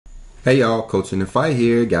Hey y'all, Coach in the Fight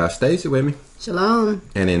here. Guys, Stacy with me. Shalom.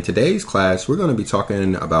 And in today's class, we're going to be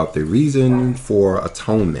talking about the reason for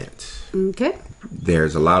atonement. Okay.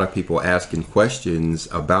 There's a lot of people asking questions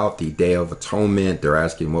about the Day of Atonement. They're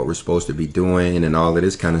asking what we're supposed to be doing and all of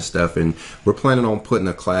this kind of stuff. And we're planning on putting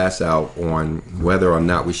a class out on whether or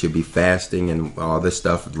not we should be fasting and all this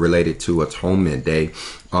stuff related to Atonement Day.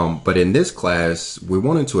 But in this class, we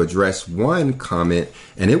wanted to address one comment,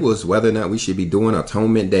 and it was whether or not we should be doing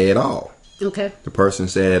Atonement Day at all. Okay. The person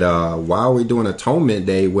said, why are we doing Atonement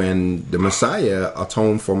Day when the Messiah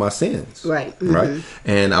atoned for my sins? Right. Mm-hmm. Right.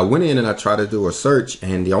 And I went in and I tried to do a search,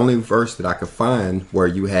 and the only verse that I could find where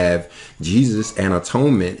you have Jesus and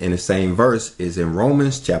atonement in the same verse is in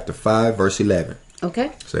Romans chapter 5, verse 11.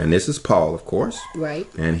 Okay. So, and this is Paul, of course. Right.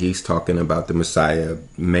 And he's talking about the Messiah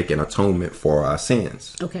making atonement for our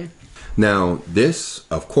sins. Okay. Now, this,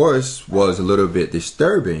 of course, was a little bit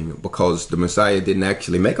disturbing because the Messiah didn't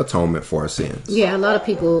actually make atonement for our sins. Yeah, a lot of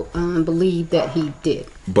people believe that he did.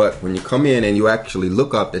 But when you come in and you actually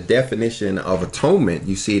look up the definition of atonement,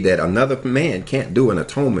 you see that another man can't do an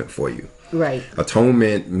atonement for you. Right.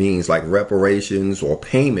 Atonement means like reparations or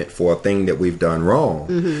payment for a thing that we've done wrong.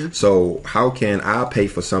 Mm-hmm. So how can I pay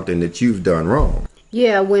for something that you've done wrong?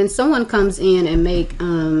 Yeah, when someone comes in and make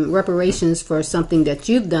reparations for something that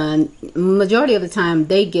you've done, majority of the time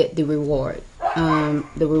they get the reward. The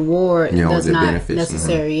reward does not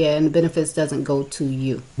necessarily, mm-hmm. And the benefits doesn't go to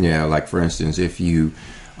you. Yeah, like for instance, if you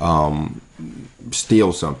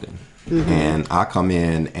steal something, mm-hmm. and I come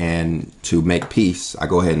in and to make peace, I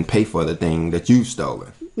go ahead and pay for the thing that you've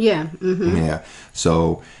stolen. Yeah. Mm-hmm. Yeah.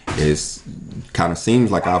 So it's kind of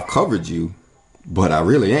seems like I've covered you, but I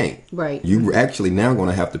really ain't. Right. You actually now going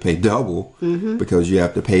to have to pay double, mm-hmm. because you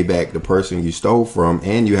have to pay back the person you stole from,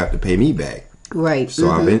 and you have to pay me back. Right. So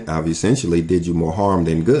mm-hmm. I've essentially did you more harm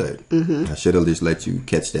than good. Mm-hmm. I should have just let you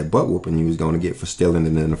catch that butt whooping you was going to get for stealing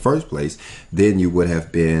it in the first place. Then you would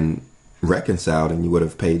have been reconciled and you would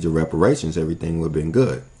have paid your reparations. Everything would have been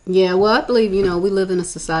good. Yeah. Well, I believe, we live in a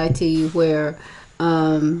society where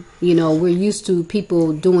we're used to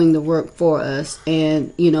people doing the work for us,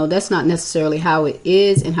 and that's not necessarily how it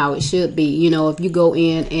is and how it should be. If you go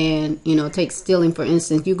in and take stealing for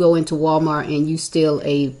instance, you go into Walmart and you steal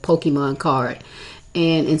a Pokemon card,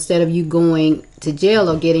 and instead of you going to jail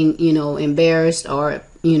or getting embarrassed or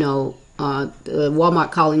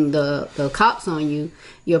Walmart calling the cops on you,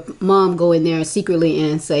 your mom go in there secretly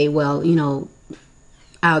and say, well,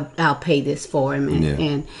 I'll pay this for him,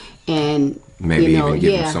 and maybe even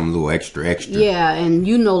give him some little extra. Yeah, and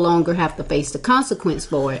you no longer have to face the consequence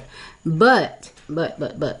for it. But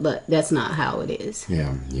that's not how it is.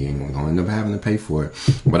 Yeah, you ain't gonna end up having to pay for it.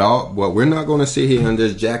 But we're not gonna sit here and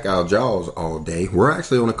just jack our jaws all day. We're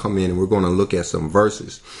actually gonna come in and we're gonna look at some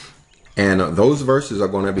verses. And those verses are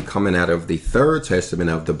going to be coming out of the Third Testament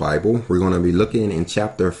of the Bible. We're going to be looking in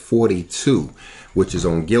chapter 42, which is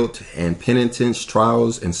on guilt and penitence,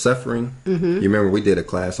 trials and suffering. Mm-hmm. You remember we did a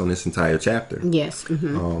class on this entire chapter. Yes.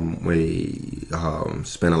 Mm-hmm. We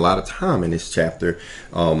spent a lot of time in this chapter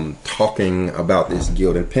talking about this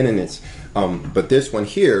guilt and penitence. But this one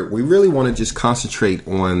here, we really want to just concentrate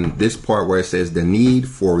on this part where it says the need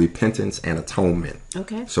for repentance and atonement.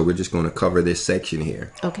 Okay. So we're just going to cover this section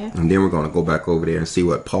here. Okay. And then we're going to go back over there and see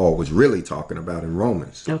what Paul was really talking about in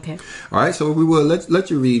Romans. Okay. All right. So if we will, let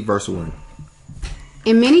you read verse 1.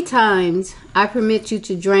 And many times I permit you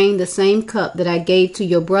to drain the same cup that I gave to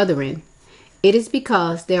your brethren. It is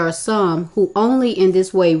because there are some who only in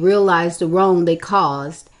this way realize the wrong they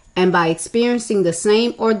caused, and by experiencing the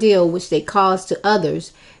same ordeal which they caused to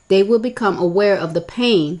others, they will become aware of the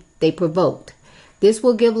pain they provoked. This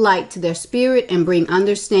will give light to their spirit and bring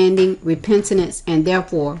understanding, repentance, and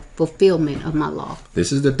therefore fulfillment of my law.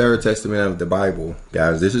 This is the Third Testament of the Bible,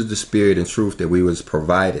 guys. This is the spirit and truth that we was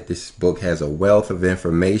provided. This book has a wealth of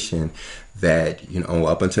information that,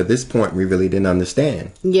 up until this point, we really didn't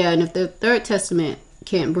understand. Yeah, and if the Third Testament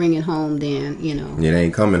can't bring it home, then it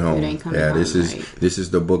ain't coming home. This is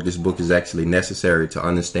the book. This book is actually necessary to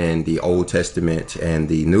understand the Old Testament and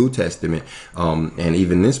the New Testament. And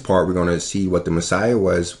even this part, we're going to see what the Messiah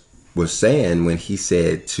was saying when he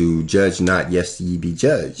said to judge not, lest ye be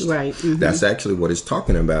judged. Right. Mm-hmm. That's actually what it's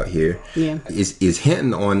talking about here. Yeah. Is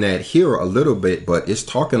hinting on that here a little bit, but it's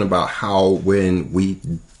talking about how when we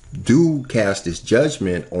do cast this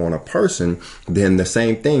judgment on a person, then the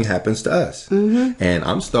same thing happens to us. Mm-hmm. And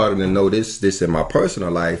I'm starting to notice this in my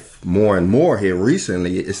personal life more and more here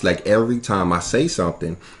recently. It's like every time I say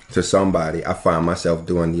something to somebody, I find myself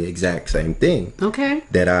doing the exact same thing. Okay.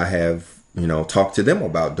 That I have talk to them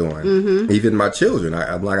about doing. Even my children,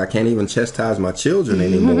 I'm like, I can't even chastise my children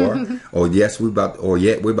anymore. Or yet we're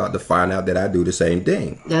about to find out that I do the same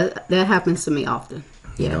thing. That happens to me often.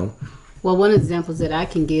 Yeah. Well, one example that I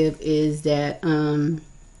can give is that,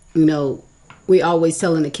 we always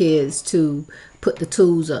telling the kids to put the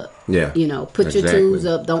tools up. Yeah. Put your tools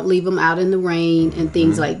up. Don't leave them out in the rain and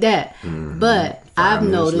things like that. But I've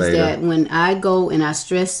noticed that when I go and I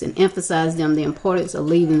stress and emphasize them the importance of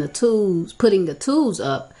leaving the tools, putting the tools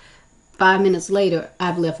up, 5 minutes later,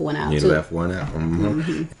 I've left one out. You left one out.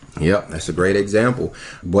 Yep, that's a great example.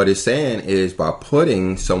 What it's saying is by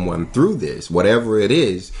putting someone through this, whatever it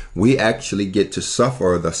is, we actually get to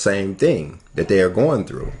suffer the same thing that they are going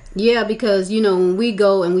through. Yeah, because, when we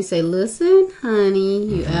go and we say, listen, honey,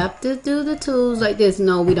 you have to do the tools like this.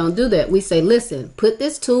 No, we don't do that. We say, listen, put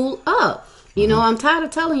this tool up. I'm tired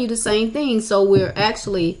of telling you the same thing. So we're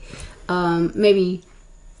actually maybe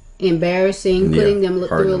embarrassing, putting them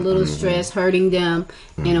through a little stress, hurting them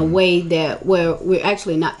in a way that where we're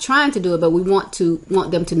actually not trying to do it, but we want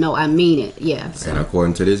them to know I mean it. Yeah. So. And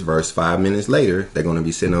according to this verse, 5 minutes later, they're going to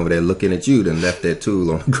be sitting over there looking at you, then left their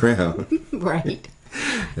tool on the ground. Right.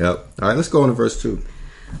 Yep. All right, let's go on to verse 2.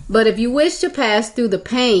 But if you wish to pass through the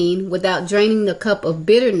pain without draining the cup of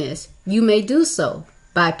bitterness, you may do so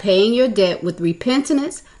by paying your debt with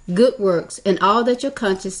repentance, good works, and all that your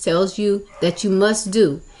conscience tells you that you must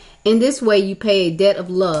do. In this way, you pay a debt of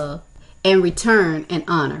love and return an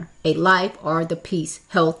honor, a life, or the peace,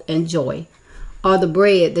 health, and joy, or the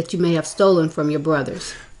bread that you may have stolen from your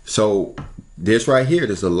brothers. So this right here,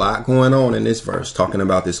 there's a lot going on in this verse, talking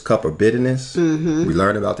about this cup of bitterness. We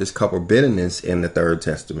learn about this cup of bitterness in the Third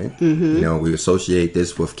Testament. We associate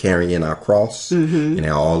this with carrying our cross.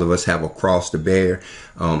 All of us have a cross to bear.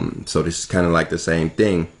 So this is kind of like the same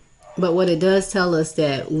thing. But what it does tell us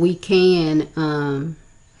that we can...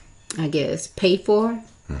 pay for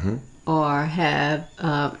or have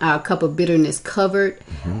our cup of bitterness covered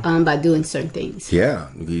by doing certain things. Yeah,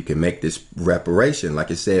 you can make this reparation, like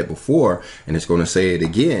I said before, and it's going to say it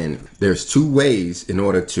again. There's two ways in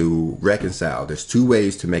order to reconcile. There's two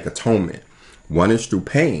ways to make atonement. One is through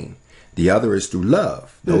pain. The other is through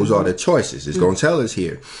love. Those are the choices. It's going to tell us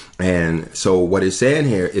here. And so what it's saying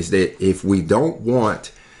here is that if we don't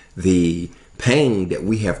want the pain that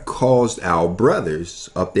we have caused our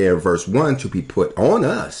brothers up there in verse 1 to be put on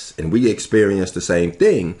us, and we experience the same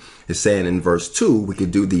thing, is saying in verse 2 we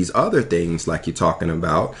could do these other things like you're talking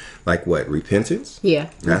about, like what? Repentance?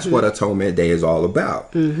 Yeah. That's what Atonement Day is all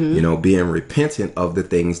about. Being repentant of the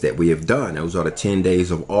things that we have done. Those are the 10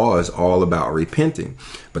 days of awe, is all about repenting.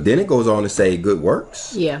 But then it goes on to say good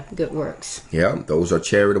works. Yeah, good works. Yeah, those are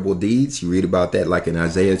charitable deeds. You read about that like in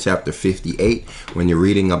Isaiah chapter 58 when you're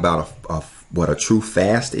reading about what a true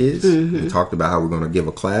fast is. We talked about how we're going to give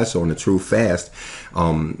a class on the true fast,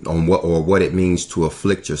 on what it means to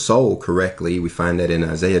afflict your soul correctly. We find that in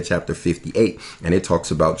Isaiah chapter 58, and it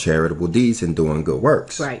talks about charitable deeds and doing good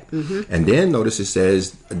works. Right. And then notice it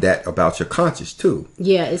says that about your conscience too.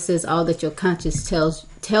 Yeah, it says all that your conscience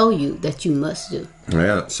tell you that you must do.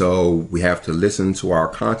 Yeah, so we have to listen to our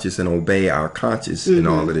conscience and obey our conscience, and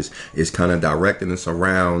all of this is kind of directing us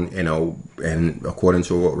around, and according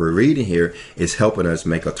to what we're reading here, it's helping us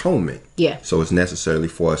make atonement. Yeah. So it's necessarily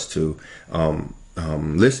for us to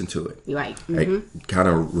listen to it. Right. It kind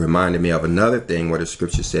of reminded me of another thing where the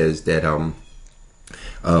scripture says that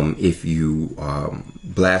if you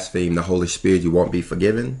blaspheme the Holy Spirit, you won't be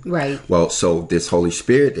forgiven. Right. Well, so this Holy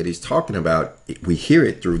Spirit that he's talking about, we hear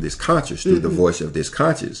it through this conscience, through the voice of this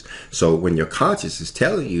conscience. So when your conscience is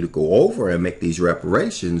telling you to go over and make these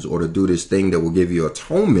reparations or to do this thing that will give you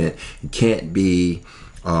atonement, you can't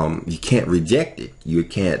reject it. You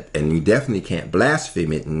can't, and you definitely can't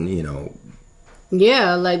blaspheme it. And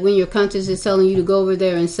yeah, like when your conscience is telling you to go over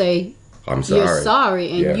there and say, I'm sorry. You're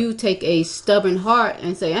sorry, and you take a stubborn heart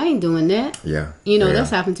and say, I ain't doing that. Yeah.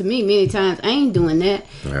 That's happened to me many times. I ain't doing that.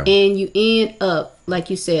 Yeah. And you end up,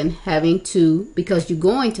 like you said, having to, because you're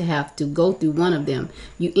going to have to go through one of them,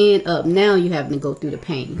 you end up now you having to go through the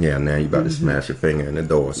pain. Yeah, now you're about to smash your finger in the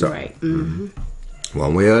door or something. Right.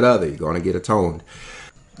 One way or the other, you're going to get atoned.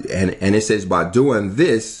 And it says by doing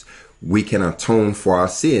this, we can atone for our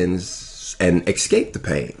sins and escape the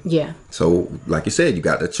pain. Yeah. So, like you said, you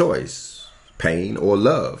got the choice. Pain or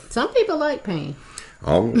love. Some people like pain.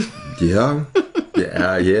 Oh, yeah.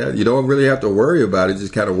 Yeah. You don't really have to worry about it.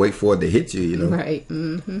 Just kind of wait for it to hit you, Right.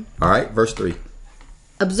 All right, verse 3.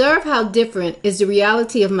 Observe how different is the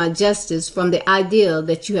reality of my justice from the ideal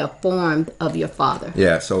that you have formed of your father.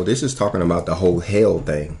 Yeah, so this is talking about the whole hell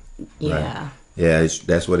thing. Yeah. Right? Yeah,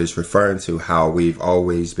 that's what it's referring to, how we've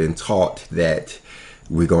always been taught that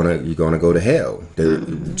you're gonna go to hell.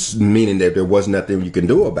 Meaning that there was nothing you can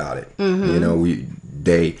do about it. You know,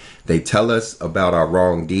 they tell us about our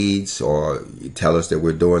wrong deeds, or tell us that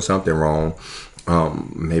we're doing something wrong.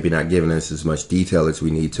 Maybe not giving us as much detail as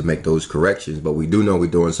we need to make those corrections, but we do know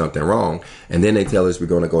we're doing something wrong. And then they tell us we're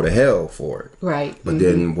going to go to hell for it. Right. But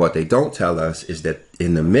then what they don't tell us is that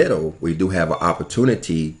in the middle, we do have an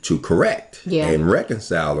opportunity to correct and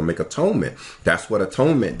reconcile and make atonement. That's what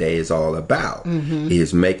Atonement Day is all about,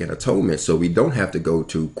 is making atonement. So we don't have to go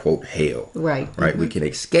to, quote, hell. Right. Right. We can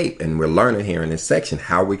escape. And we're learning here in this section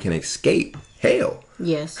how we can escape hell.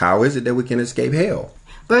 Yes. How is it that we can escape hell?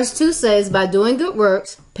 Verse 2 says, by doing good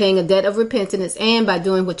works, paying a debt of repentance, and by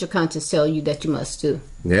doing what your conscience tells you that you must do.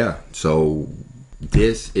 Yeah. So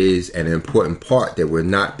this is an important part that we're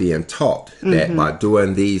not being taught, that by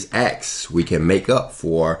doing these acts, we can make up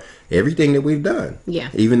for everything that we've done. Yeah.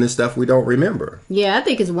 Even the stuff we don't remember. Yeah, I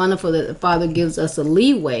think it's wonderful that the Father gives us a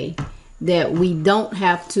leeway that we don't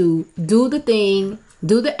have to do the thing,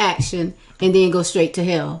 do the action, and then go straight to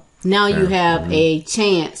hell. Now you have a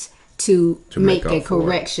chance to make a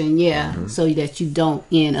correction, so that you don't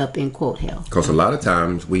end up in, quote, hell. Because a lot of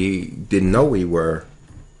times we didn't know we were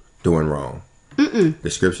doing wrong. The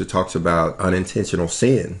scripture talks about unintentional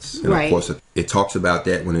sins. And of course, it talks about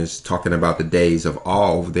that when it's talking about the days of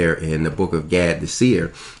awe there in the book of Gad the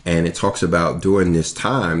seer. And it talks about during this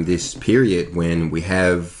time, this period when we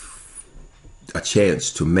have a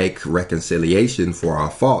chance to make reconciliation for our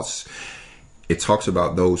faults. It talks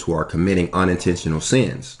about those who are committing unintentional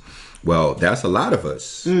sins. Well, that's a lot of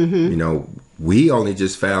us. You know, we only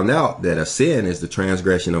just found out that a sin is the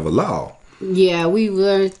transgression of a law. Yeah, we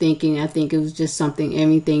were thinking, I think it was just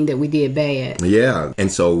anything that we did bad. Yeah.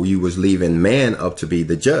 And so you was leaving man up to be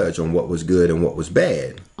the judge on what was good and what was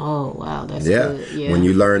bad. Oh, wow. That's good. Yeah. When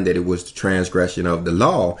you learned that it was the transgression of the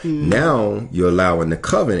law, now you're allowing the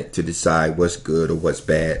covenant to decide what's good or what's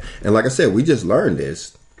bad. And like I said, we just learned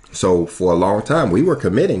this. So for a long time, we were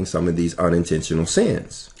committing some of these unintentional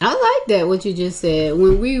sins. I like that, what you just said.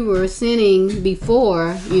 When we were sinning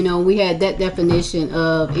before, you know, we had that definition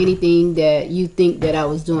of anything that you think that I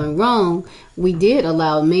was doing wrong. We did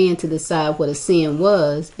allow man to decide what a sin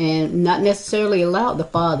was, and not necessarily allowed the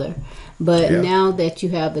Father. But now that you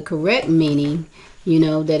have the correct meaning, you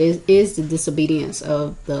know, that is the disobedience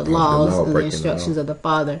of the laws and the instructions of the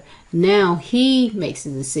Father. Now he makes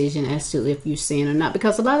the decision as to if you sin or not.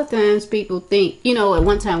 Because a lot of times people think, you know, at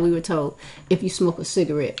one time we were told if you smoke a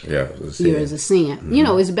cigarette, you're a sin. You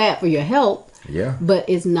know, it's bad for your health. Yeah. But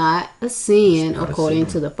it's not a sin according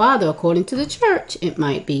to the Father. According to the church, it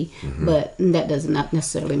might be. But that does not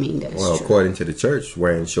necessarily mean that it's true. Well, according to the church,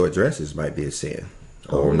 wearing short dresses might be a sin.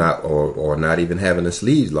 Or not even having the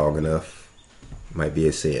sleeves long enough might be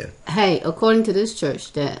a sin. Hey, according to this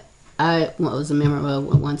church that I was a member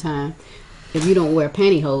of at one time, if you don't wear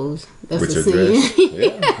pantyhose, that's a sin.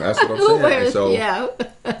 Yeah, that's what I'm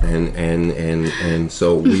saying. And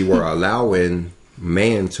so we were allowing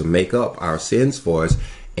man to make up our sins for us,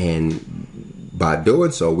 and by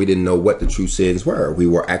doing so, we didn't know what the true sins were. We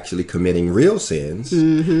were actually committing real sins,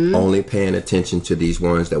 only paying attention to these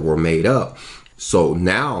ones that were made up. So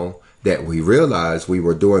now that we realized we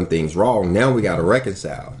were doing things wrong, now we got to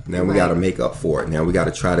reconcile. Now we got to make up for it. Now we got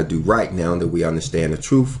to try to do right now that we understand the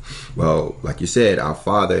truth. Well, like you said, our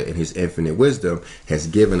Father in his infinite wisdom has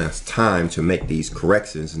given us time to make these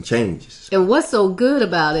corrections and changes. And what's so good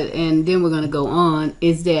about it, and then we're going to go on,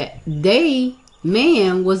 is that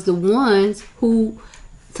man was the ones who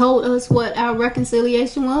told us what our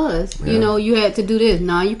reconciliation was. You know, you had to do this.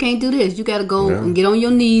 No, you can't do this. You got to go and get on your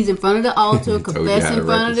knees in front of the altar, confess in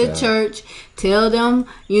front of the church, tell them,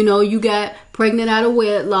 you know, you got pregnant out of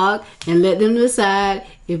wedlock, and let them decide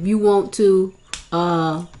if you want to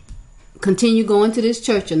continue going to this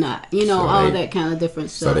church or not. You know, all that kind of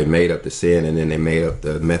different stuff. So they made up the sin, and then they made up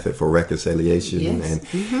the method for reconciliation.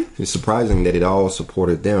 Yes. And it's surprising that it all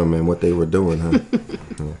supported them and what they were doing, huh?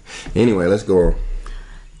 Anyway, let's go on.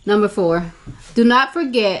 Number 4, do not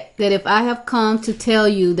forget that if I have come to tell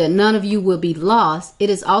you that none of you will be lost, it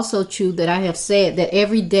is also true that I have said that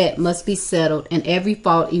every debt must be settled and every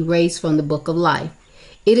fault erased from the book of life.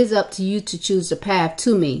 It is up to you to choose the path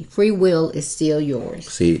to me. Free will is still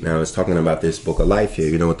yours. See, now it's talking about this book of life here.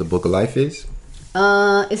 You know what the book of life is?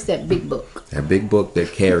 It's that big book. That big book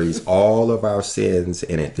that carries all of our sins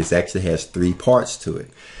in it. This actually has 3 parts to it.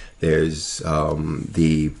 There's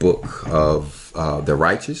the book of the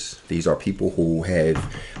righteous. These are people who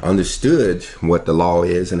have understood what the law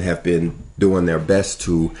is and have been doing their best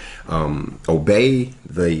to obey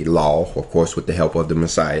the law, of course, with the help of the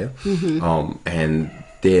Messiah. And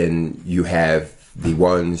then you have the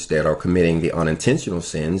ones that are committing the unintentional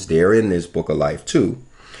sins, they're in this book of life too.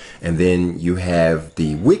 And then you have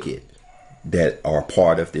the wicked that are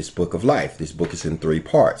part of this book of life. This book is in 3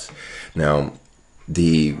 parts. Now,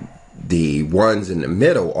 the ones in the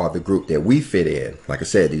middle are the group that we fit in. Like I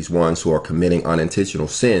said, these ones who are committing unintentional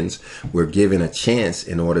sins, we're given a chance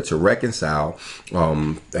in order to reconcile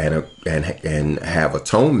and have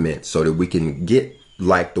atonement so that we can get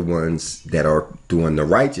like the ones that are doing the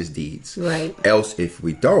righteous deeds. Right. Else, if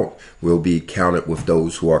we don't, we'll be counted with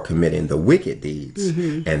those who are committing the wicked deeds.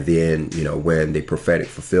 And then, when the prophetic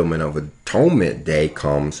fulfillment of Atonement Day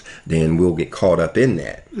comes, then we'll get caught up in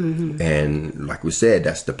that. And like we said,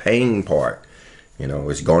 that's the pain part.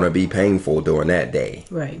 It's going to be painful during that day.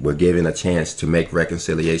 Right. We're given a chance to make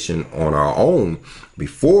reconciliation on our own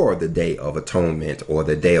before the Day of Atonement, or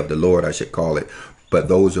the Day of the Lord, I should call it. But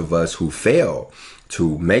those of us who fail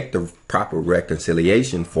to make the proper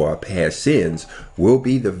reconciliation for our past sins will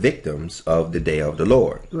be the victims of the Day of the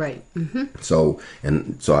Lord. Right. So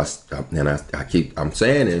I'm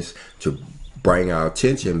saying is to bring our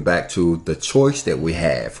attention back to the choice that we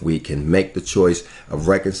have. We can make the choice of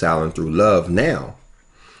reconciling through love now,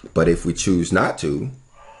 but if we choose not to,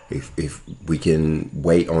 if we can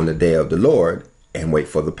wait on the Day of the Lord and wait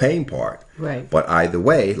for the pain part. Right. But either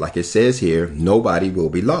way, like it says here, nobody will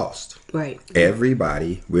be lost. Right.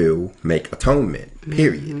 Everybody will make atonement,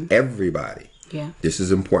 period. Everybody. Yeah. This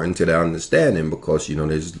is important to the understanding because,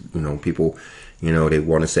 there's, people, they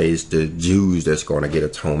want to say it's the Jews that's going to get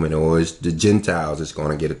atonement, or it's the Gentiles that's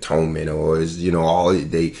going to get atonement, or it's,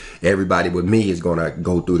 everybody with me is going to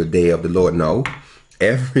go through the Day of the Lord. No,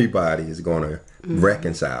 everybody is going to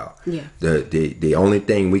reconcile. Yeah. The only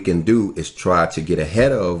thing we can do is try to get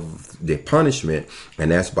ahead of the punishment,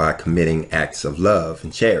 and that's by committing acts of love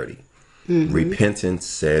and charity,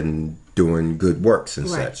 repentance, and doing good works and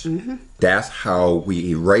such. That's how we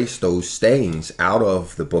erase those stains out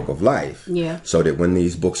of the book of life. Yeah. So that when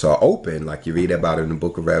these books are open, like you read about in the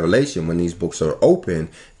book of Revelation, when these books are open,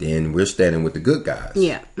 then we're standing with the good guys.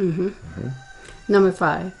 Yeah. Number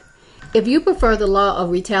 5. If you prefer the law of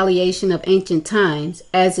retaliation of ancient times,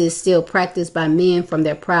 as is still practiced by men from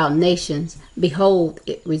their proud nations, behold,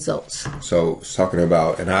 it results. So it's talking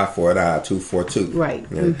about an eye for an eye, tooth for a tooth. Right.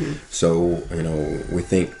 So, we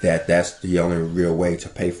think that that's the only real way to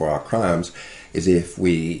pay for our crimes is if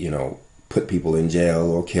we, put people in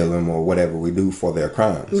jail or kill them or whatever we do for their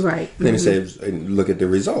crimes. Right. Then it says, look at the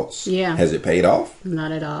results. Yeah. Has it paid off?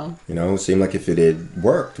 Not at all. It seemed like if it had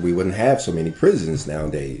worked, we wouldn't have so many prisons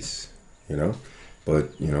nowadays.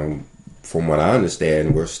 But from what I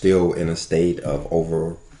understand, we're still in a state of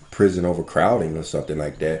prison overcrowding or something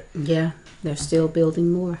like that. Yeah, they're still building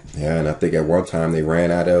more. Yeah, and I think at one time they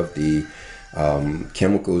ran out of the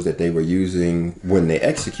chemicals that they were using when they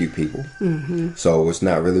execute people. So it's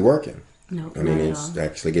not really working. No, it's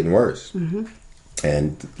actually getting worse.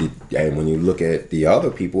 And when you look at the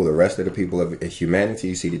other people, the rest of the people of humanity,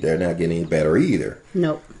 you see that they're not getting any better either.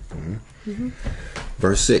 Nope.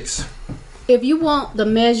 Verse 6. If you want the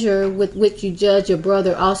measure with which you judge your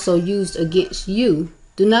brother also used against you,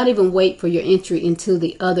 do not even wait for your entry into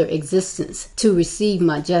the other existence to receive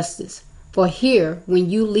my justice. For here, when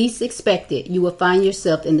you least expect it, you will find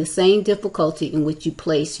yourself in the same difficulty in which you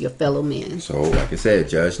place your fellow men. So, like I said,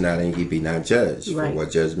 judge not and ye be not judged. Right. For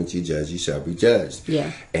what judgment you judge, you shall be judged.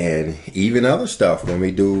 Yeah. And even other stuff, when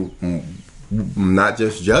we do not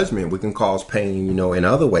just judgment, we can cause pain, in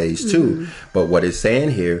other ways too. But what it's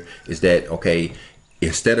saying here is that, okay,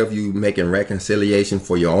 instead of you making reconciliation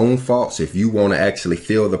for your own faults, if you want to actually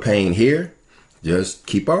feel the pain here, just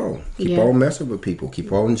keep on. Keep on messing with people.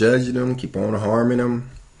 Keep on judging them. Keep on harming them.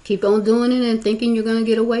 Keep on doing it and thinking you're going to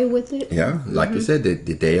get away with it. Yeah. Like you said, the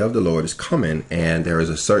Day of the Lord is coming, and there is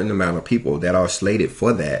a certain amount of people that are slated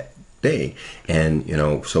for that day. And,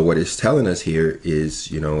 so what it's telling us here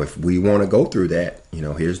is, if we want to go through that,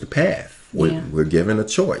 here's the path. We're given a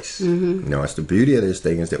choice. It's the beauty of this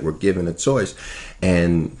thing is that we're given a choice.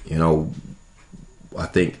 And, I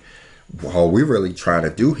think all we're really trying to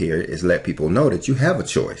do here is let people know that you have a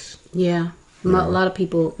choice. Yeah. A lot of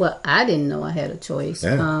people, I didn't know I had a choice.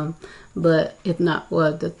 Yeah. But if not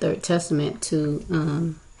for the Third Testament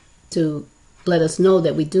to let us know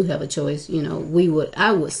that we do have a choice,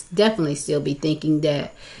 I would definitely still be thinking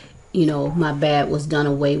that, my bad was done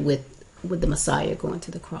away with the Messiah going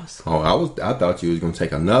to the cross. Oh, I thought you was going to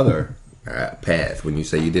take another path. When you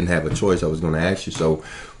say you didn't have a choice, I was going to ask you, so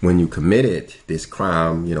when you committed this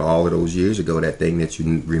crime, all of those years ago, that thing that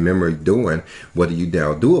you remember doing, what do you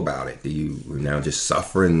now do about it? Do you now just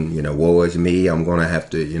suffer and, woe is me, I'm going to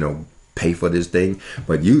have to, pay for this thing.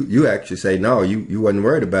 But you actually say no, you wasn't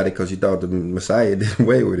worried about it because you thought the Messiah did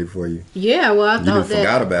away with it for you. Yeah, well, I thought you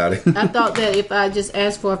forgot about it. I thought that if I just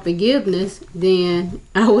asked for forgiveness, then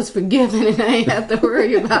I was forgiven and I ain't have to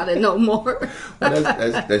worry about it no more. Well,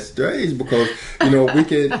 that's strange because we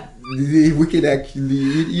could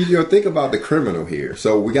actually think about the criminal here.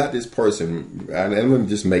 So we got this person, and let me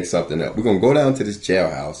just make something up. We're gonna go down to this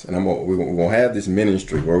jailhouse, and we're gonna have this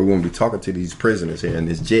ministry where we're gonna be talking to these prisoners here in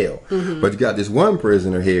this jail. Mm-hmm. But you got this one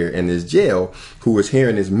prisoner here in this jail who is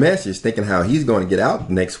hearing this message, thinking how he's going to get out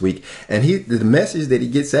next week, and the message that he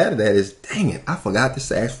gets out of that is, "Dang it, I forgot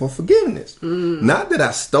to ask for forgiveness. Not that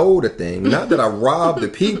I stole the thing, not that I robbed the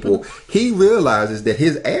people." He realizes that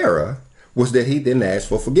his error was that he didn't ask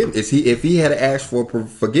for forgiveness. If he had asked for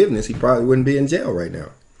forgiveness, he probably wouldn't be in jail right now.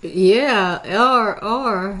 Yeah,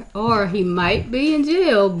 or he might be in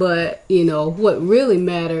jail, but what really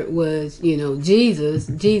mattered was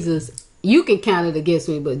Jesus. You can count it against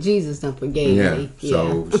me, but Jesus done forgave me.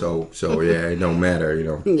 So it don't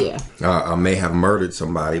matter, Yeah. I may have murdered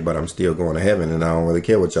somebody, but I'm still going to heaven, and I don't really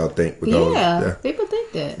care what y'all think. Because, people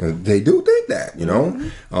think that. They do think that,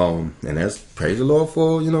 Mm-hmm. And that's, praise the Lord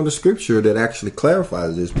for, the scripture that actually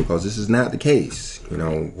clarifies this, because this is not the case.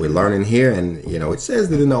 We're learning here, and, it says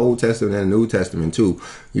that in the Old Testament and the New Testament too.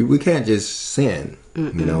 We can't just sin.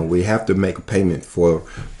 Mm-mm. We have to make a payment for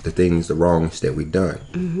the wrongs that we've done.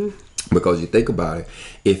 Mm-hmm. Because you think about it,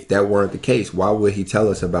 if that weren't the case, why would he tell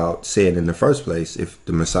us about sin in the first place? If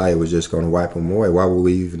the Messiah was just going to wipe them away, why would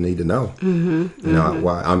we even need to know? Mm-hmm.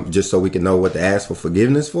 Why? Just so we can know what to ask for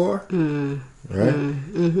forgiveness for, right?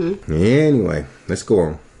 Mm-hmm. Anyway, let's go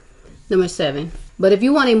on. Number 7. But if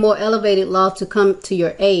you want a more elevated law to come to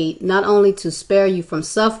your aid, not only to spare you from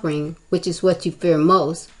suffering, which is what you fear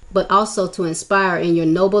most, but also to inspire in your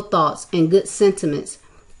noble thoughts and good sentiments,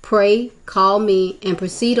 pray, call me, and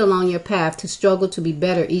proceed along your path to struggle to be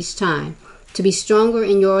better each time, to be stronger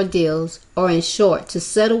in your ordeals, or in short, to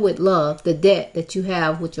settle with love the debt that you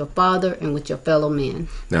have with your Father and with your fellow men.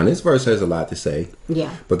 Now, this verse has a lot to say.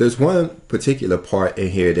 Yeah. But there's one particular part in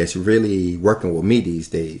here that's really working with me these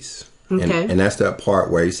days. Okay. And that's that part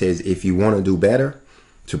where he says, if you want to do better,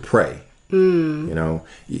 to pray. Of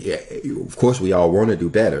course, we all want to do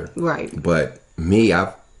better. Right. But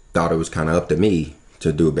I thought it was kind of up to me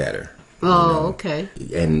to do better. Okay.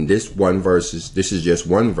 And this is just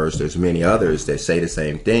one verse. There's many others that say the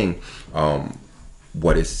same thing. I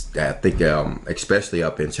think especially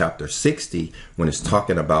up in chapter 60, when it's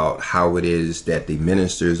talking about how it is that the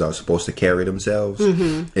ministers are supposed to carry themselves,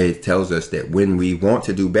 it tells us that when we want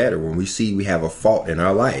to do better, when we see we have a fault in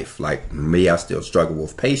our life, like me, I still struggle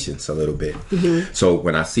with patience a little bit. So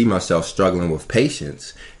when I see myself struggling with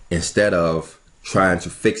patience, instead of trying to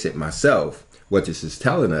fix it myself, what this is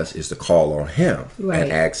telling us is to call on him and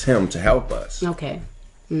ask him to help us. Okay.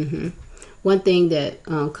 One thing that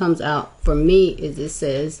comes out for me is it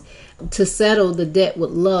says to settle the debt with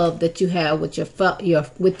love that you have with your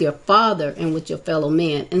Father and with your fellow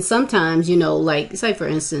man. And sometimes, like say for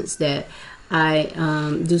instance that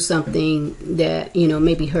I do something that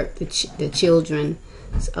maybe hurt the children's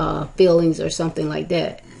feelings or something like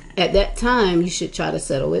that. At that time, you should try to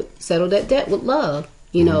settle that debt with love.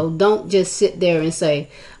 Don't just sit there and say,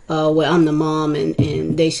 well, I'm the mom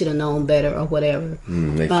and they should have known better or whatever.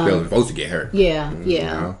 They feel supposed to get hurt. Yeah.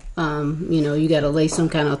 You got to lay some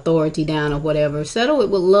kind of authority down or whatever. Settle it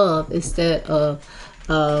with love instead of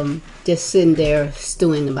just sitting there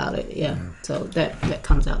stewing about it. Yeah. So that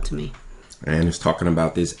comes out to me. And it's talking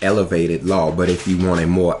about this elevated law. But if you want a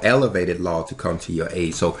more elevated law to come to your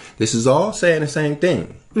aid. So this is all saying the same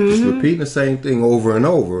thing. Just repeating the same thing over and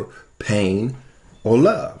over. Pain or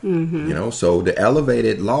love. So the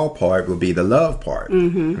elevated law part will be the love part.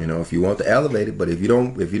 If you want the elevated, but if you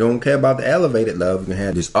don't care about the elevated love, you can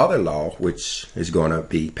have this other law, which is going to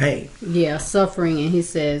be pain. Yeah, suffering. And he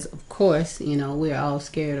says, of course, we're all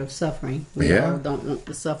scared of suffering. We all don't want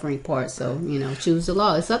the suffering part. So, choose the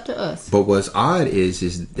law. It's up to us. But what's odd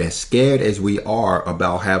is that scared as we are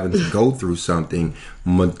about having to go through something,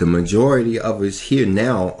 the majority of us here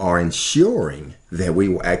now are ensuring that we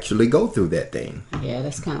will actually go through that thing. Yeah,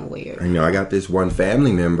 that's kind of weird. I got this one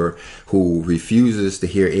family member who refuses to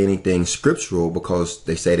hear anything scriptural because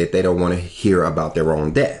they say that they don't want to hear about their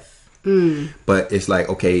own death. But it's like,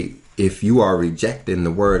 okay, if you are rejecting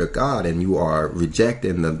the word of God and you are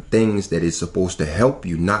rejecting the things that is supposed to help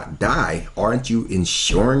you not die, aren't you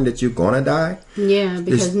ensuring that you're going to die? Yeah,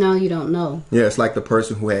 because now you don't know. Yeah, it's like the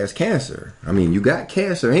person who has cancer. You got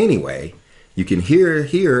cancer anyway. You can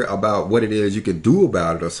hear about what it is you could do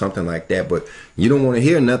about it or something like that, but you don't want to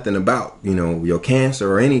hear nothing about, your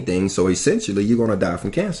cancer or anything. So essentially, you're going to die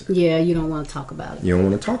from cancer. Yeah, you don't want to talk about it. You don't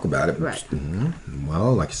want to talk about it. Right.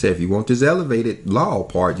 Well, like I said, if you want this elevated law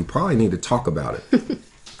part, you probably need to talk about it.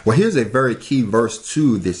 Well, here's a very key verse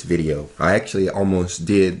to this video. I actually almost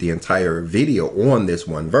did the entire video on this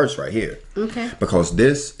one verse right here. Okay. Because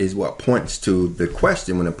this is what points to the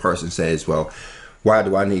question when a person says, well, why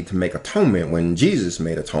do I need to make atonement when Jesus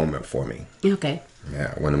made atonement for me? Okay.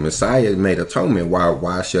 Yeah, when the Messiah made atonement,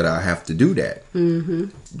 why should I have to do that?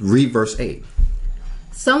 Read verse 8.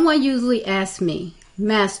 Someone usually asks me,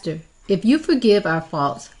 Master, if you forgive our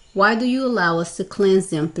faults, why do you allow us to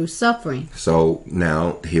cleanse them through suffering? So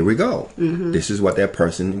now here we go. This is what that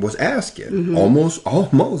person was asking.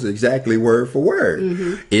 Almost exactly word for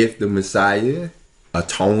word. If the Messiah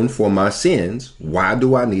atoned for my sins, why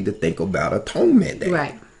do I need to think about atonement then?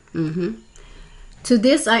 Right. To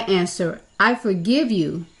this I answer, I forgive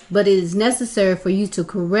you, but it is necessary for you to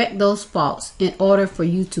correct those faults in order for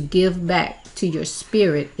you to give back to your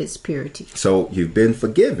spirit its purity. So you've been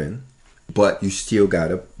forgiven, but you still got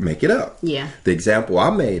to make it up. Yeah. The example I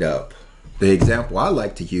made up, the example I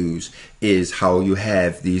like to use is how you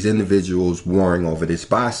have these individuals warring over this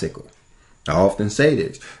bicycle. I often say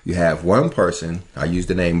this. You have one person, I use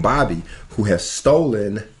the name Bobby, who has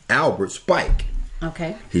stolen Albert's bike.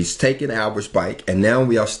 Okay. He's taken Albert's bike, and now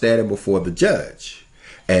we are standing before the judge.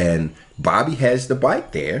 And Bobby has the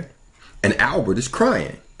bike there, and Albert is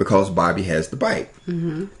crying because Bobby has the bike.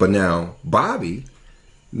 But now Bobby,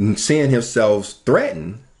 seeing himself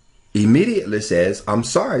threatened, immediately says, I'm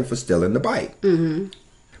sorry for stealing the bike.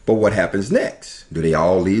 But what happens next? Do they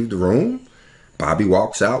all leave the room? Bobby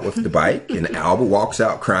walks out with the bike and Albert walks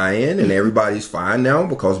out crying and everybody's fine now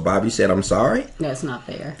because Bobby said, I'm sorry? That's not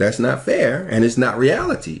fair. That's not fair, and it's not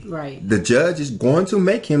reality. Right. The judge is going to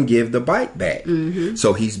make him give the bike back.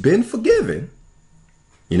 So he's been forgiven.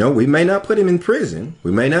 We may not put him in prison.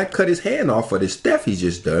 We may not cut his hand off for this theft he's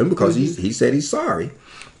just done because he said he's sorry.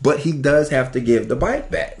 But he does have to give the bike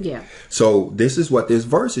back. Yeah. So this is what this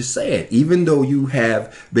verse is saying. Even though you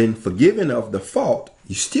have been forgiven of the fault,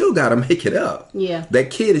 you still got to make it up. Yeah. That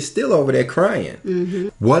kid is still over there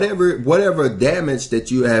crying. Whatever damage that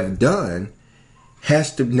you have done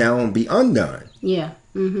has to now be undone. Yeah.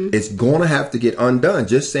 It's going to have to get undone.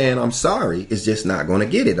 Just saying I'm sorry is just not going to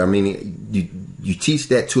get it. I mean, you teach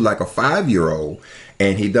that to like a 5-year-old,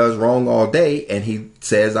 and he does wrong all day, and he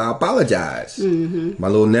says, I apologize. My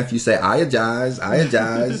little nephew said, I adjise.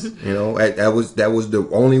 That was the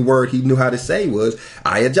only word he knew how to say was,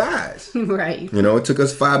 I adjise. Right. It took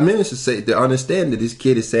us 5 minutes to understand that this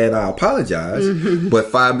kid is saying, I apologize. But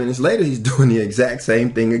 5 minutes later, he's doing the exact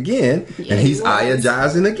same thing again, and he's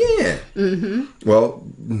I-agizing again. Well,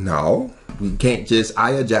 no. You can't just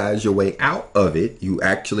I-agize your way out of it. You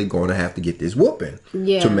actually going to have to get this whooping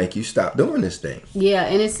to make you stop doing this thing. Yeah,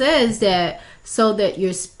 and it says that so that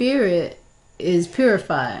your spirit is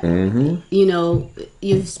purified.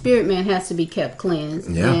 Your spirit man has to be kept cleansed.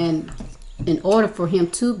 Yeah. And in order for him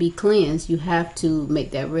to be cleansed, you have to make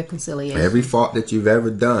that reconciliation. Every fault that you've ever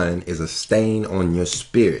done is a stain on your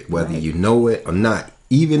spirit, whether you know it or not.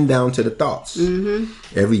 Even down to the thoughts.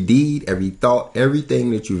 Every deed, every thought,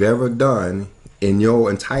 everything that you've ever done in your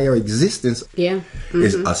entire existence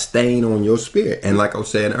is a stain on your spirit. And like I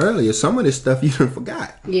was saying earlier, some of this stuff you done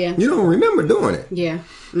forgot. Yeah. You don't remember doing it. Yeah.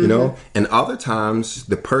 And other times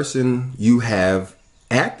the person you have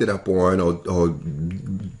acted upon or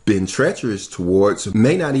been treacherous towards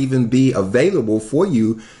may not even be available for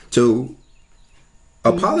you to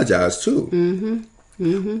apologize to.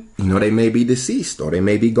 They may be deceased or they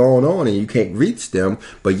may be gone on and you can't reach them,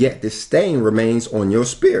 but yet this stain remains on your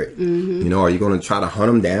spirit. Are you going to try to hunt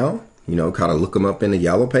them down? Kind of look them up in the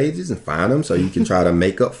yellow pages and find them so you can try to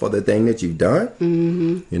make up for the thing that you've done.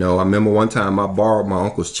 I remember one time I borrowed my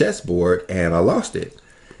uncle's chessboard and I lost it.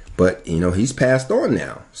 But, he's passed on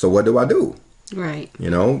now. So what do I do? Right.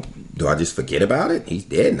 Do I just forget about it? He's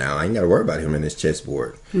dead now. I ain't got to worry about him in this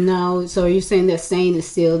chessboard. No. So you're saying that stain is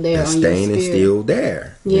still there that on your spirit? That stain is still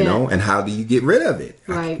there. Yeah. And how do you get rid of it?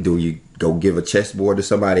 Right. Do you go give a chessboard to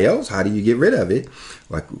somebody else? How do you get rid of it?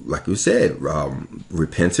 Like you said,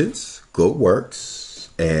 repentance, good works,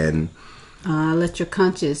 and let your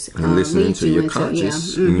conscience and listening to your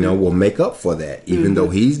conscience, will make up for that. Even though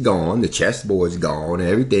he's gone, the chessboard's gone, and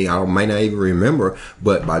everything I might not even remember.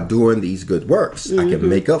 But by doing these good works, I can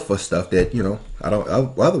make up for stuff that I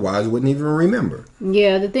otherwise wouldn't even remember.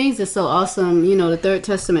 Yeah, the things that's so awesome. The Third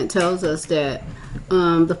Testament tells us that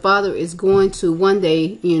the Father is going to one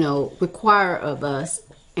day, require of us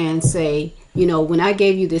and say, you know, when I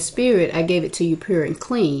gave you the spirit, I gave it to you pure and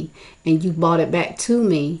clean, and you brought it back to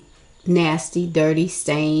me nasty, dirty,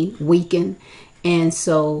 stained, weakened. And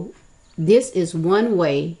so this is one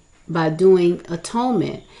way, by doing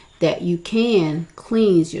atonement, that you can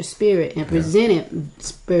cleanse your spirit and present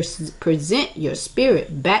your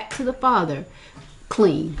spirit back to the Father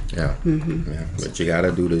clean. Yeah. But you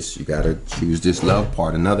gotta do this. You gotta choose this love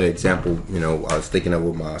part. Another example, you know, I was thinking of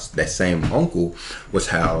with that same uncle, was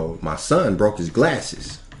how my son broke his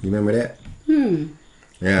glasses. You remember that?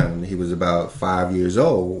 Yeah, he was about 5 years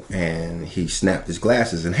old, and he snapped his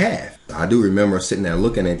glasses in half. I do remember sitting there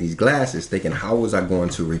looking at these glasses, thinking, how was I going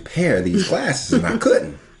to repair these glasses? And I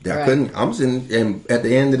couldn't. I'm sitting, and at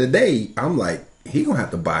the end of the day, I'm like, he gonna have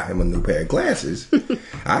to buy him a new pair of glasses.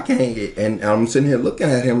 I can't get, and I'm sitting here looking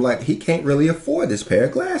at him like he can't really afford this pair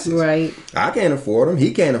of glasses. Right. I can't afford them.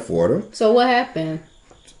 He can't afford them. So what happened?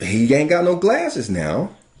 He ain't got no glasses now.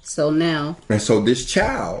 So now. And so this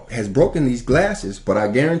child has broken these glasses, but I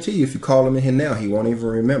guarantee you, if you call him in here now, he won't even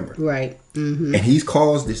remember. Right. And he's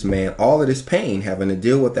caused this man all of this pain having to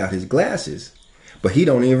deal without his glasses, but he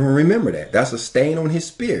don't even remember that. That's a stain on his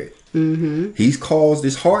spirit. He's caused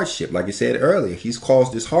this hardship. Like I said earlier, he's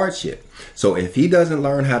caused this hardship. So if he doesn't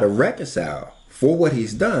learn how to reconcile for what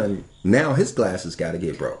he's done, now his glasses got to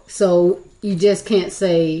get broke. So you just can't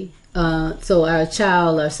say, so our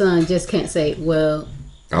son just can't say, well,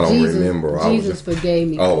 I don't remember. Jesus forgave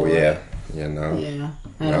me. Oh, for yeah. it. You know. Yeah.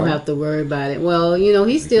 I don't have to worry about it. Well, you know,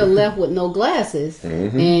 he's still left with no glasses.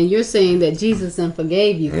 And you're saying that Jesus then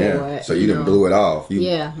forgave you for it. So you done blew it off. You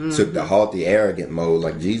Yeah. took the haughty, arrogant mode.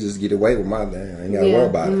 Like, Jesus, get away with my thing. I ain't got to worry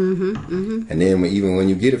about it. And then even when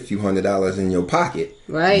you get a few $100s in your pocket,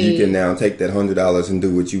 right, you can now take that $100 and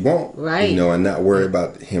do what you want. Right. You know, and not worry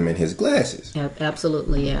about him and his glasses.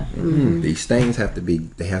 Absolutely, yeah. These stains have to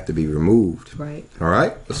be removed. Right. All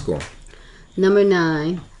right, let's go. Number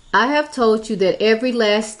 9. I have told you that every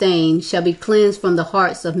last stain shall be cleansed from the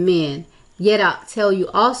hearts of men. Yet I tell you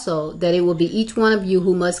also that it will be each one of you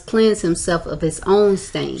who must cleanse himself of his own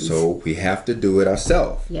stains. So we have to do it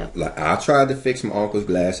ourselves. Yep. Like, I tried to fix my uncle's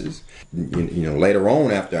glasses. You know, later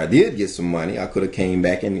on, after I did get some money, I could have came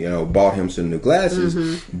back and, you know, bought him some new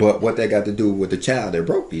glasses. But what that got to do with the child that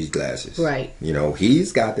broke these glasses? Right. You know,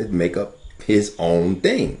 he's got to make up his own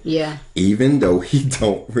thing. Yeah. Even though he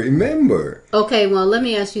don't remember. Okay, well, let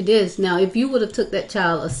me ask you this. Now, if you would have took that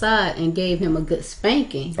child aside and gave him a good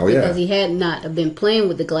spanking, because he had not been playing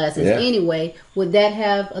with the glasses anyway, would that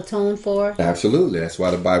have atoned for? Absolutely. That's why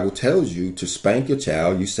the Bible tells you to spank your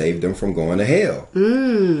child, you save them from going to hell.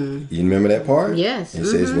 You remember that part? Yes. It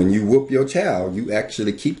says when you whoop your child, you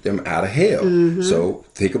actually keep them out of hell. So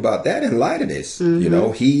think about that in light of this. You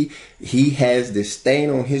know, he has this stain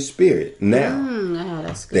on his spirit now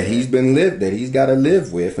That's good. that he's got to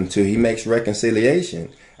live with until he makes reconciliation.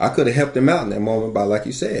 I could have helped him out in that moment by, like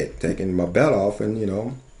you said, taking my belt off and, you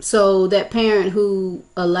know. So that parent who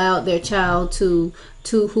allowed their child who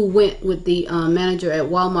went with the manager at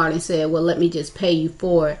Walmart and said, well, let me just pay you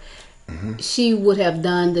for it. She would have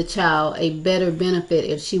done the child a better benefit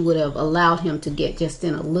if she would have allowed him to get just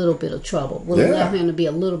in a little bit of trouble. Allow him to be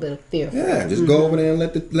a little bit of fearful. Yeah, just go over there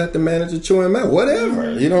and let the manager chew him out.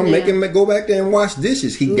 Whatever. You know, make him go back there and wash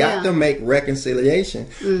dishes. He got to make reconciliation.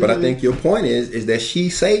 But I think your point is that she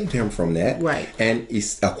saved him from that. Right. And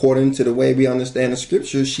it's, according to the way we understand the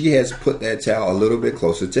scriptures, she has put that child a little bit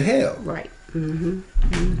closer to hell. Right.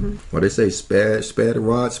 What they say, spare the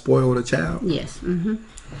rod, spoil the child. Yes.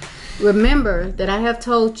 Remember that I have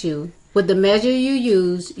told you, with the measure you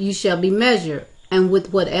use, you shall be measured, and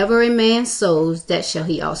with whatever a man sows, that shall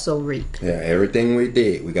he also reap. Yeah, everything we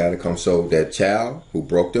did, we got to come. So that child who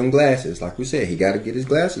broke them glasses, like we said, he got to get his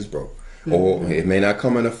glasses broke. Or it may not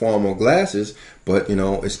come in the form of glasses, but, you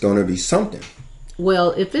know, it's going to be something.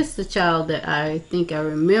 Well, if it's the child that I think I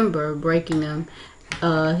remember breaking them,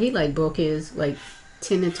 he broke his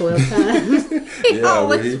 10 and 12 times.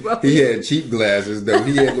 He had cheap glasses though.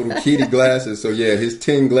 He had little kitty glasses. So yeah, his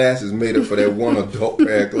 10 glasses made up for that one adult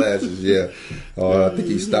pair of glasses. Yeah, I think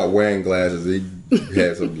he stopped wearing glasses. He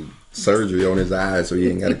had some surgery on his eyes, so he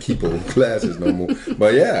ain't got to keep those glasses no more.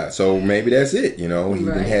 But yeah, so maybe that's it. You know, he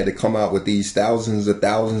had to come out with these thousands of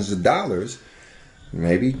dollars.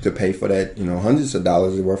 Maybe to pay for that, you know, hundreds of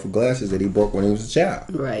dollars worth of glasses that he broke when he was a child.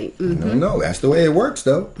 Right. No, that's the way it works,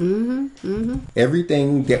 though.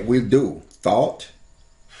 Everything that we do, thought,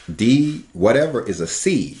 deed, whatever, is a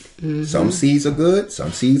seed. Some seeds are good,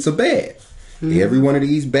 some seeds are bad. Every one of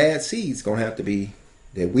these bad seeds gonna have to be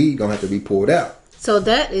pulled out. So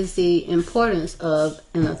that is the importance of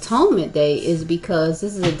an atonement day, is because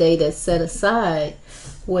this is a day that's set aside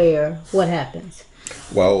where what happens?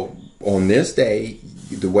 Well, on this day,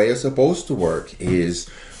 the way it's supposed to work is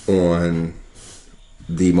on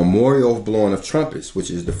the memorial of blowing of trumpets, which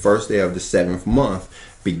is the first day of the 7th month,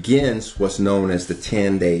 begins what's known as the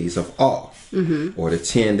 10 days of awe, or the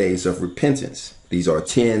 10 days of repentance. These are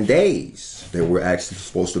 10 days that we're actually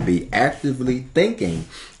supposed to be actively thinking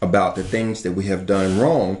about the things that we have done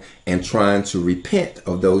wrong and trying to repent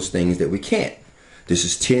of those things that we can't. This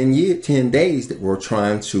is 10 days that we're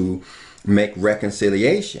trying to make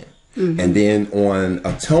reconciliation. And then on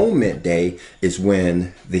Atonement Day is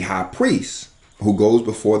when the high priest, who goes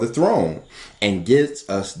before the throne and gives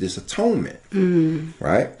us this atonement,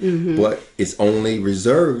 right? But it's only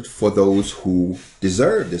reserved for those who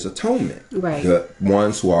deserve this atonement. Right. The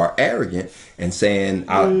ones who are arrogant and saying,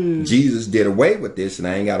 Jesus did away with this and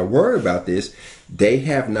I ain't got to worry about this. They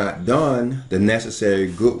have not done the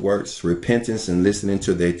necessary good works, repentance, and listening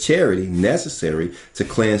to their charity necessary to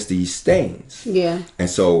cleanse these stains. Yeah. And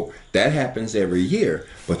so that happens every year.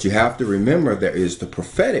 But you have to remember there is the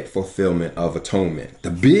prophetic fulfillment of atonement.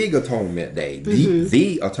 The big atonement day,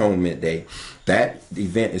 the atonement day. That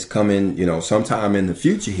event is coming, sometime in the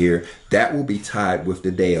future here. That will be tied with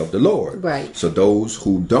the day of the Lord. Right. So those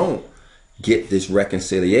who don't get this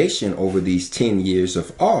reconciliation over these 10 years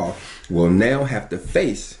of awe will now have to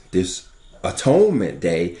face this atonement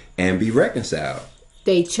day and be reconciled.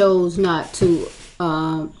 They chose not to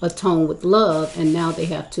atone with love, and now they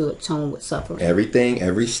have to atone with suffering. Every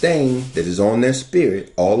stain that is on their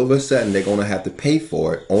spirit, all of a sudden they're going to have to pay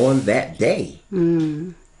for it on that day.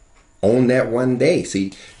 On that one day.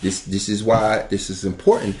 See, this is why this is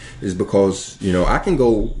important, is because, I can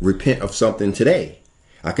go repent of something today.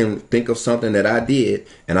 I can think of something that I did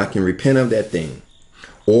and I can repent of that thing.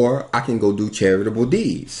 Or I can go do charitable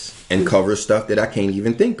deeds and cover stuff that I can't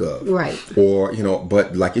even think of. Right. Or,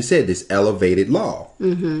 but like you said, this elevated law.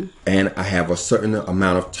 And I have a certain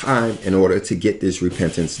amount of time in order to get this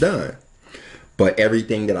repentance done. But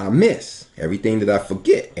everything that I miss, everything that I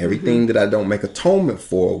forget, everything that I don't make atonement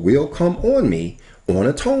for will come on me on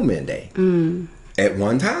Atonement Day at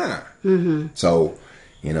one time. So,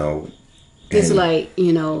 it's like,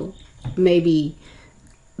 maybe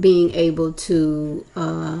being able to,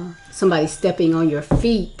 somebody stepping on your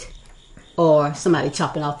feet or somebody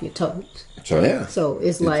chopping off your toes. So, yeah. So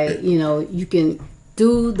it's like, you can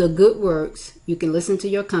do the good works, you can listen to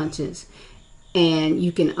your conscience, and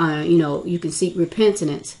you can, you can seek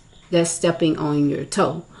repentance. That's stepping on your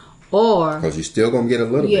toe. Or because you're still gonna get a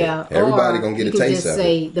little bit. Everybody gonna get a taste of it. You can just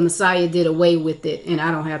say the Messiah did away with it, and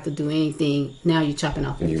I don't have to do anything. Now you're chopping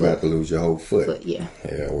off your foot. You're about to lose your whole foot. Yeah,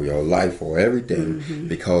 or your life, or everything,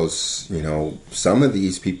 because some of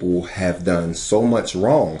these people have done so much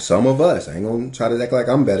wrong. Some of us, I ain't gonna try to act like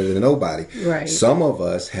I'm better than nobody. Right. Some of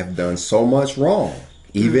us have done so much wrong,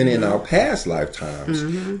 even in our past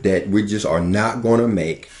lifetimes, that we just are not gonna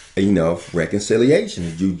make enough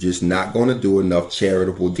reconciliation. You're just not going to do enough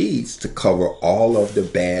charitable deeds to cover all of the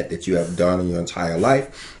bad that you have done in your entire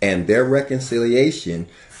life, and their reconciliation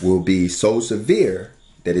will be so severe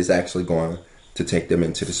that it's actually going to take them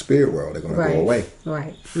into the spirit world. They're going to go away.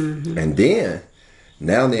 Right. And then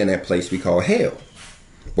now they're in that place we call hell,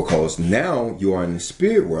 because now you are in the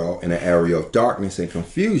spirit world in an area of darkness and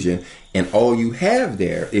confusion, and all you have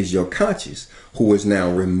there is your conscience, who is now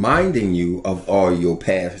reminding you of all your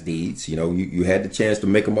past deeds. You had the chance to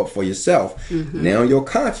make them up for yourself. Now your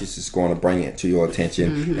conscience is going to bring it to your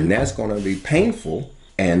attention, and that's going to be painful.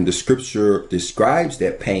 And the scripture describes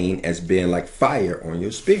that pain as being like fire on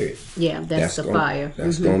your spirit. Yeah, that's the fire.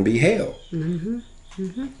 That's going to be hell.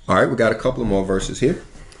 All right, we got a couple of more verses here.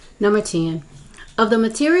 Number 10. Of the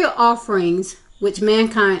material offerings which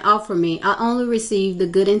mankind offer me, I only receive the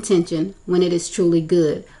good intention when it is truly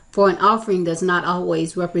good. For an offering does not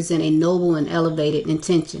always represent a noble and elevated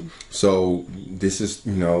intention. So this is,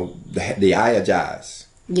 the ayajaz.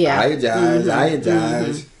 Yeah.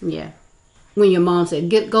 Ayajaz. Yeah. When your mom said,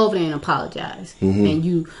 go over there and apologize. And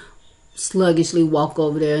you sluggishly walk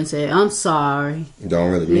over there and say, I'm sorry.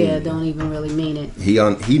 Don't really mean it. Yeah, don't even really mean it.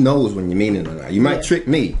 He knows when you mean it or not. You might trick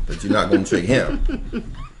me, but you're not going to trick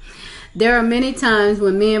him. There are many times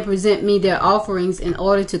when men present me their offerings in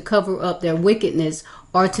order to cover up their wickedness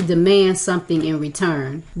or to demand something in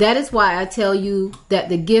return. That is why I tell you that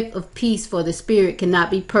the gift of peace for the spirit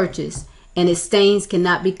cannot be purchased, and its stains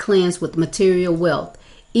cannot be cleansed with material wealth,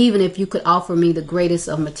 even if you could offer me the greatest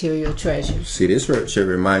of material treasures. See, this should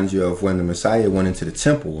remind you of when the Messiah went into the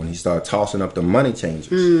temple, when he started tossing up the money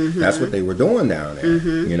changers. That's what they were doing down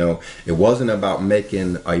there. It wasn't about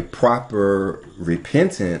making a proper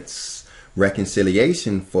repentance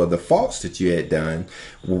reconciliation for the faults that you had done.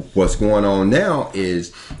 What's going on now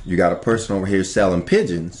is you got a person over here selling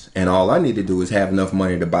pigeons, and all I need to do is have enough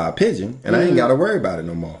money to buy a pigeon, and I ain't got to worry about it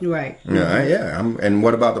no more. Right. And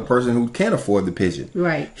what about the person who can't afford the pigeon?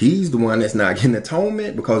 Right. He's the one that's not getting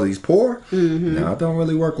atonement because he's poor. No, it don't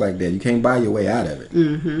really work like that. You can't buy your way out of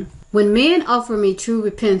it. When men offer me true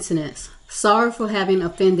repentance, sorry for having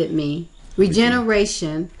offended me,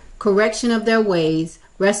 regeneration, correction of their ways,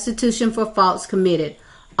 restitution for faults committed,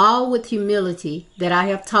 all with humility that I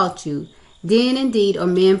have taught you, then indeed are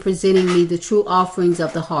men presenting me the true offerings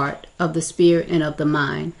of the heart, of the spirit, and of the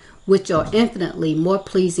mind, which are infinitely more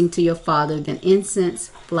pleasing to your Father than incense,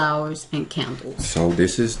 flowers, and candles. So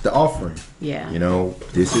this is the offering. Yeah. You know,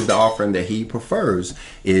 this is the offering that he prefers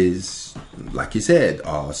is, like you said,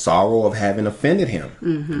 sorrow of having offended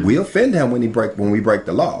him. We offend him when we break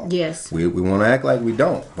the law. Yes. We want to act like we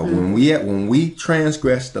don't. But when we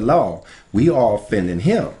transgress the law, we are offending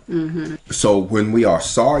him. So when we are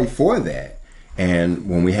sorry for that, and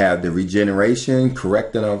when we have the regeneration,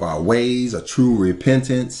 correcting of our ways, a true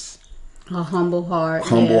repentance, a humble heart,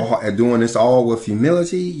 heart, doing this all with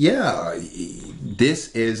humility, this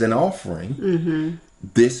is an offering.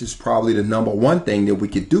 This is probably the number one thing that we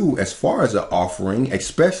could do as far as an offering,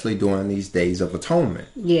 especially during these days of atonement.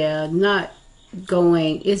 Yeah,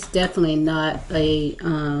 it's definitely not a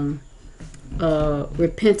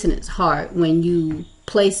repentance heart when you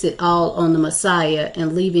place it all on the Messiah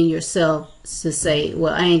and leaving yourself to say,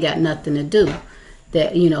 well, I ain't got nothing to do.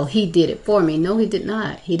 That, he did it for me. No, he did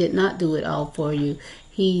not. He did not do it all for you.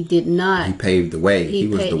 He did not. He paved the way. He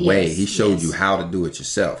was the way. He showed you how to do it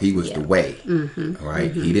yourself. He was the way. All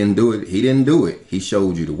right. He didn't do it. He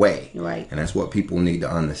showed you the way. Right. And that's what people need to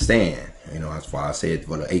understand. That's why I said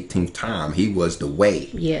for the 18th time, he was the way.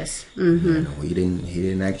 Yes. He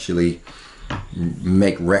didn't actually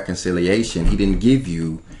make reconciliation. He didn't give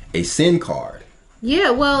you a sin card.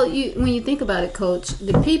 Yeah. Well, when you think about it, Coach,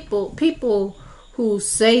 the people who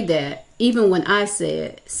say that, even when I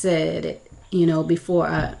said it, before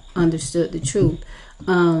I understood the truth,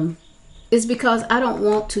 is because I don't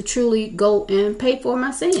want to truly go and pay for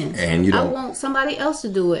my sins. And I want somebody else to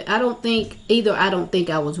do it. I don't think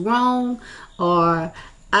I was wrong, or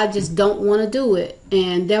I just don't want to do it.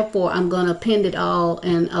 And therefore, I'm going to append it all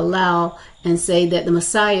and allow and say that the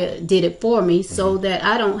Messiah did it for me so that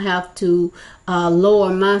I don't have to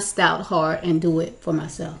lower my stout heart and do it for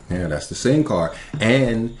myself. Yeah, that's the sin card.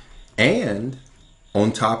 And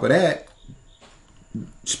on top of that,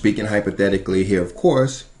 speaking hypothetically here, of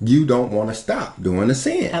course, you don't want to stop doing the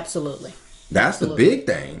sin. Absolutely. That's the big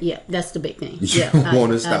thing. Yeah, that's the big thing. You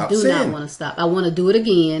want to stop sin. I do sin. not want to stop. I want to do it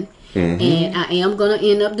again. And I am going to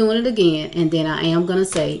end up doing it again. And then I am going to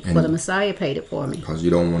say, well, the Messiah paid it for me. Because you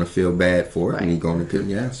don't want to feel bad for it. Right. And you're going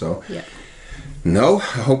to, No, I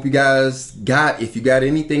hope you guys if you got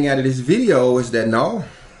anything out of this video, is that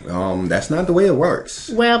that's not the way it works.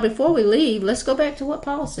 Well, before we leave, let's go back to what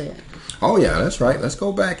Paul said. Oh, yeah, that's right. Let's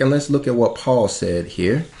go back and let's look at what Paul said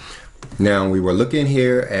here. Now, we were looking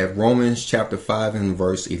here at Romans chapter 5 and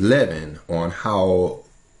verse 11 on how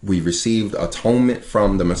we received atonement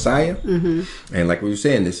from the Messiah. And like we were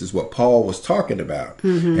saying, this is what Paul was talking about.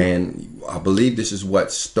 And I believe this is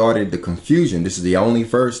what started the confusion. This is the only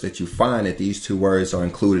verse that you find that these two words are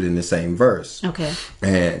included in the same verse. Okay.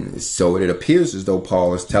 And so it appears as though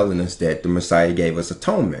Paul is telling us that the Messiah gave us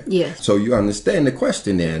atonement. Yes. So you understand the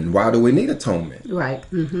question then, why do we need atonement? Right.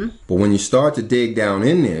 But when you start to dig down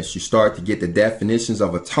in this, you start to get the definitions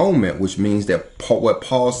of atonement, which means that what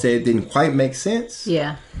Paul said didn't quite make sense.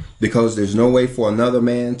 Yeah. Because there's no way for another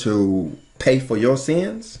man to pay for your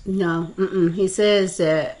sins? No. He says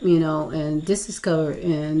that, and this is covered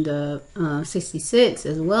in the 66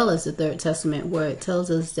 as well as the Third Testament, where it tells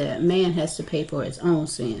us that man has to pay for his own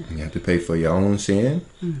sin. You have to pay for your own sin?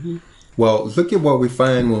 Well, look at what we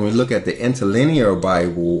find when we look at the interlinear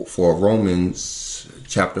Bible for Romans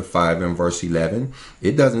chapter 5 and verse 11.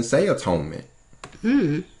 It doesn't say atonement.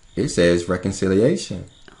 It says reconciliation.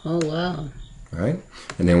 Oh, wow. Right?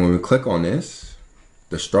 And then when we click on this,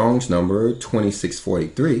 the Strong's number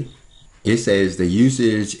 2643, it says the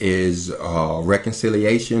usage is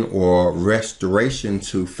reconciliation or restoration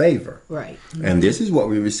to favor. Right. And this is what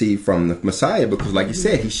we received from the Messiah because, like you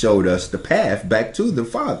said, he showed us the path back to the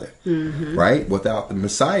Father. Right? Without the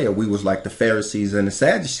Messiah, we was like the Pharisees and the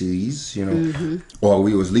Sadducees, or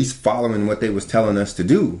we was at least following what they was telling us to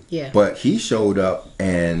do. Yeah. But he showed up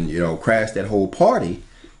and, crashed that whole party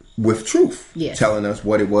with truth, Yes. telling us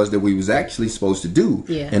what it was that we was actually supposed to do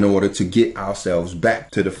in order to get ourselves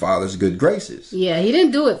back to the Father's good graces. Yeah, he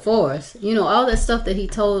didn't do it for us. You know, all that stuff that he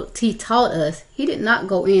taught us, he did not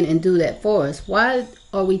go in and do that for us. Why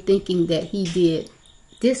are we thinking that he did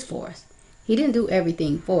this for us? He didn't do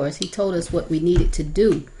everything for us. He told us what we needed to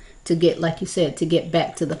do to get, like you said, to get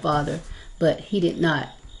back to the Father, but he did not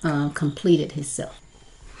complete it himself.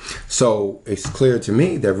 So it's clear to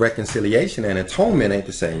me that reconciliation and atonement ain't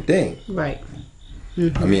the same thing. Right.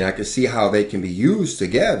 I mean, I can see how they can be used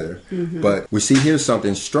together, but we see here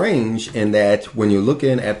something strange in that when you're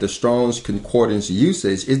looking at the Strong's Concordance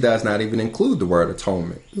usage, it does not even include the word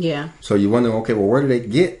atonement. Yeah. So you wonder, okay, well, where do they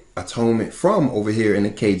get atonement from over here in the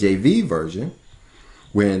KJV version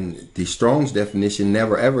when the Strong's definition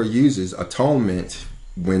never ever uses atonement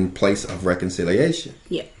in place of reconciliation?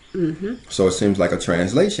 Yeah. So it seems like a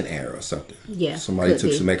translation error or something. Yeah. Somebody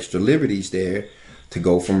took some extra liberties there to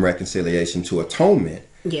go from reconciliation to atonement.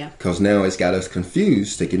 Yeah. Because now it's got us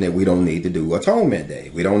confused, thinking that we don't need to do atonement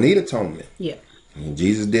day. We don't need atonement. Yeah. I mean,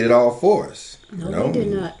 Jesus did it all for us. No, he did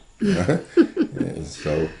not. And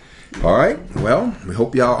so, all right. Well, we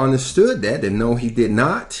hope y'all understood that. And no, he did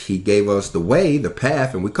not. He gave us the way, the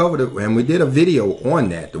path, and we covered it. And we did a video on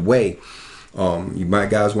that, the way. You might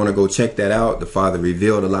guys want to go check that out. The Father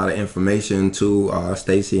revealed a lot of information to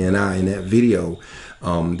Stacy and I in that video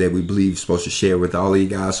that we believe is supposed to share with all of you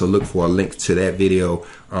guys. So look for a link to that video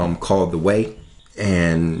called The Way.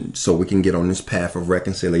 And so we can get on this path of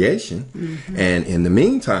reconciliation. And in the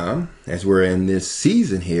meantime, as we're in this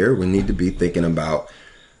season here, we need to be thinking about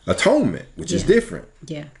atonement, which is different.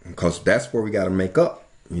 Yeah. Because that's where we got to make up.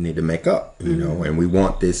 We need to make up, you know, and we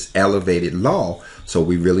want this elevated law. So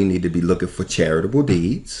we really need to be looking for charitable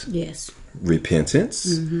deeds, Yes.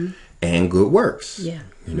 repentance, and good works. Yeah.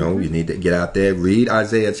 You know, you need to get out there, read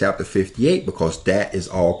Isaiah chapter 58, because that is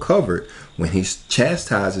all covered when he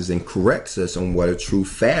chastises and corrects us on what a true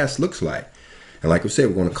fast looks like. And like we said,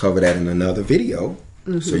 we're going to cover that in another video.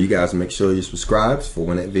 So you guys make sure you subscribe for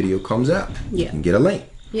when that video comes out. Yeah. You can get a link.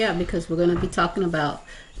 Yeah, because we're going to be talking about,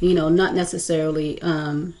 you know, not necessarily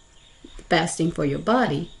fasting for your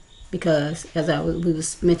body, because as we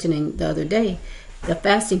was mentioning the other day, the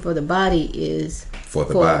fasting for the body is For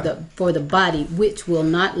the body, which will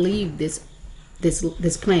not leave this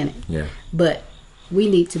planet. Yeah. But we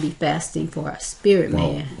need to be fasting for our spirit,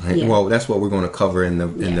 man. Yeah. Well, that's what we're going to cover in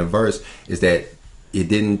the verse, is that it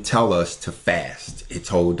didn't tell us to fast. It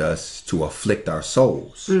told us to afflict our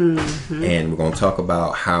souls. And we're going to talk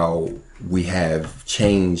about how we have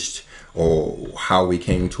changed, or how we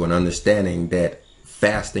came to an understanding that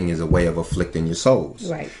fasting is a way of afflicting your souls.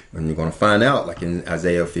 Right. And you're going to find out, like in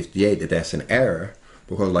Isaiah 58, that that's an error,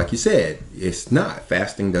 because like you said, it's not.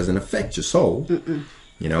 Fasting doesn't affect your soul.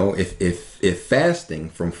 You know, if fasting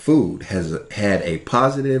from food has had a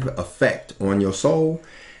positive effect on your soul,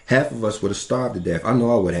 half of us would have starved to death. I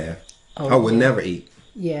know I would have. I would never eat.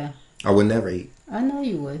 Yeah. I would never eat. I know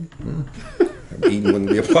you would. Eating wouldn't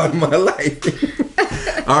be a part of my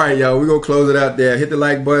life. All right, y'all. We're going to close it out there. Hit the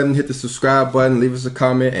like button, hit the subscribe button, leave us a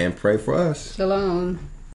comment, and pray for us. Shalom.